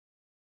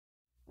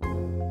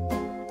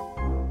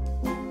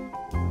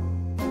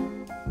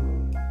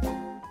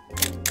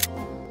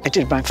I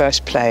did my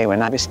first play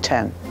when I was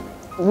 10.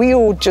 We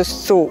all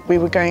just thought we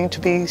were going to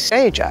be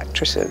stage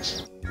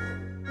actresses.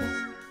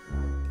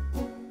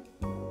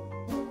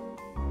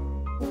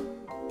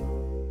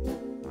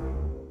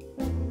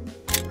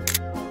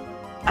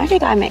 I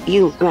think I met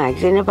you,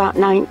 Mags, in about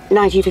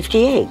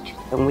 1958,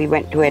 when we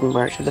went to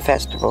Edinburgh to the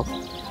festival.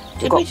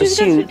 Got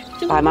pursued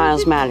by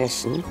Miles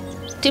Malleson.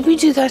 Did we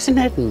do that in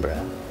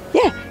Edinburgh?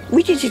 Yeah,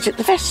 we did it at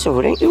the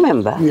festival, don't you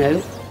remember?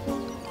 No.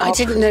 I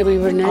didn't know we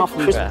were in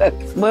Edinburgh.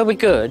 Were we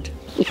good?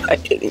 I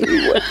think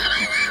we were.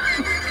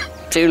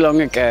 Too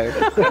long ago.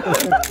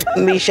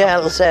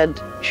 Michelle said,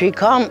 she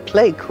can't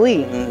play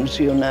queens,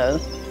 you know.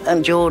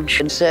 And George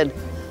had said,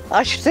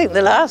 I should think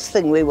the last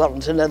thing we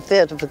want in a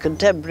theatre for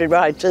contemporary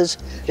writers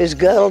is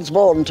girls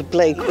born to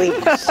play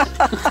queens.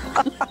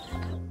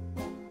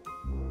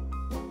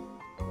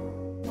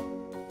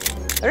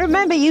 I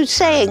remember you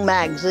saying,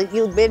 Mags, that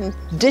you'd been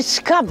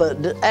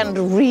discovered and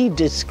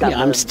rediscovered.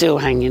 Yeah, I'm still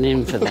hanging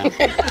in for that.